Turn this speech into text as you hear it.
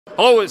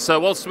Hello, it's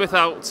Walt Smith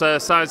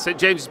outside St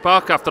James's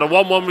Park after a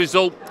 1-1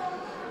 result.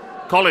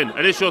 Colin,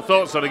 initial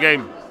thoughts on the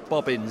game?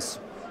 Bobbins.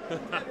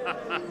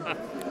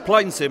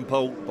 Plain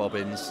simple,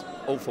 Bobbins.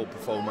 Awful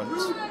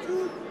performance.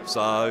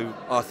 So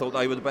I thought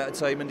they were the better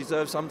team and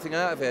deserved something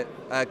out of it.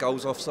 Our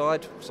goal's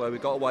offside, so we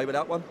got away with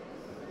that one.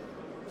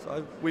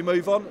 So we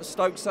move on to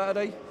Stoke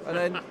Saturday, and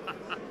then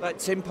that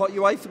Tim Pot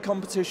UEFA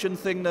competition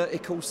thing that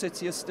Ickle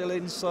City are still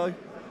in. So.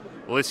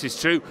 Well, this is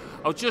true.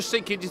 I was just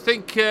thinking, do you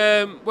think,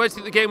 where do you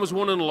think the game was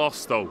won and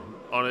lost, though?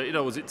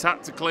 Was it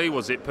tactically,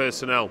 was it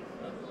personnel?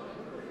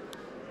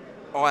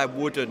 I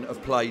wouldn't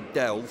have played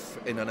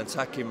Delph in an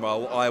attacking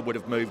role. I would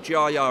have moved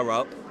Jaya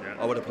up. Yeah.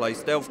 I would have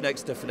placed Delph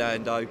next to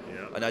Fernando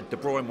and had De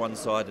Bruyne one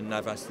side and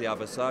Navas the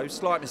other. So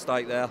slight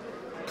mistake there.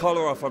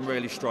 Kolarov, I'm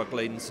really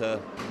struggling to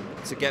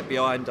get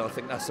behind. I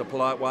think that's a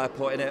polite way of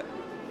putting it.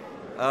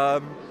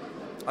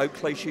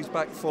 Oakley, she's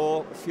back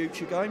for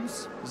future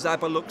games.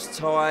 Zaba looks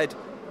tired.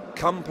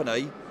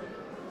 Company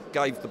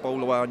gave the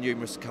ball away on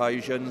numerous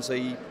occasions.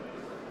 I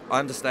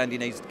understand he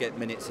needs to get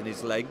minutes in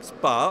his legs,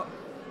 but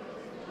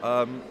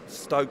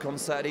Stoke on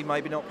Saturday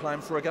maybe not playing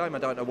for a game. I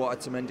don't know what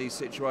Otamendi's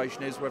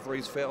situation is, whether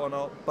he's fit or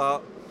not,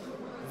 but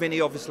Vinny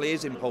obviously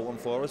is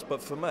important for us.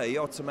 But for me,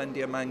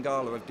 Otamendi and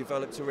Mangala have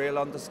developed a real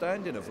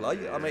understanding of late.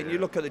 I mean, you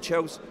look at the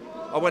Chelsea.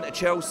 I went to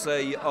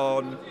Chelsea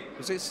on,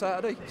 was it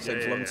Saturday?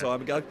 Seems a long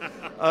time ago.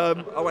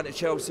 I went to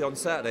Chelsea on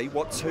Saturday.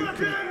 What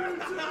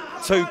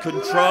two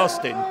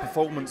contrasting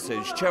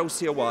performances.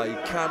 Chelsea away,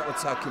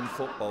 counter-attacking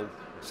football.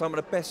 Some of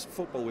the best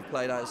football we've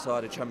played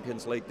outside of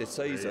Champions League this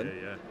season.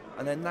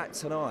 And then that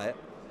tonight,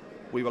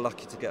 we were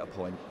lucky to get a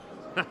point.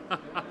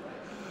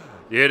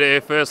 You heard it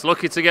here first.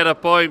 Lucky to get a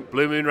point.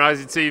 Blue Moon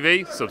Rising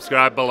TV.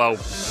 Subscribe below.